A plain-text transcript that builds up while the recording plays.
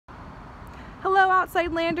Hello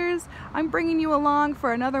Outside Landers, I'm bringing you along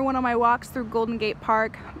for another one of my walks through Golden Gate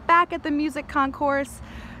Park, back at the music concourse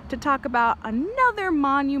to talk about another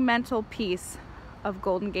monumental piece of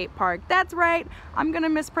Golden Gate Park. That's right, I'm gonna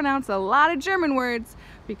mispronounce a lot of German words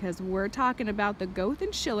because we're talking about the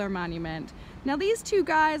Goethe-Schiller Monument. Now these two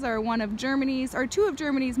guys are two of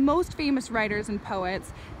Germany's most famous writers and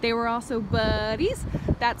poets. They were also buddies.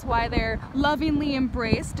 That's why they're lovingly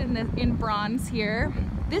embraced in bronze here.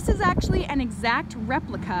 This is actually an exact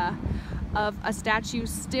replica of a statue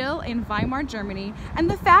still in Weimar, Germany. And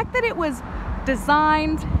the fact that it was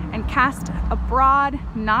designed and cast abroad,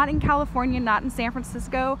 not in California, not in San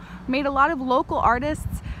Francisco, made a lot of local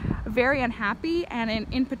artists very unhappy, and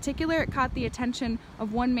in particular it caught the attention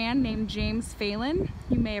of one man named James Phelan.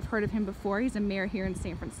 You may have heard of him before. He's a mayor here in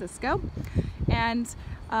San Francisco, and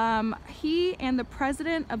he and the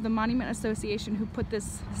president of the Monument Association, who put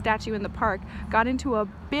this statue in the park, got into a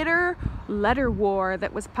bitter letter war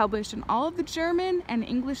that was published in all of the German and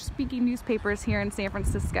English-speaking newspapers here in San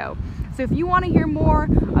Francisco. So if you want to hear more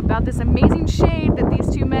about this amazing shade that these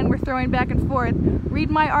two men were throwing back and forth, read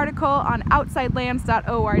my article on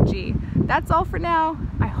outsidelands.org. That's all for now.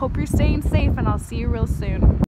 I hope you're staying safe, and I'll see you real soon.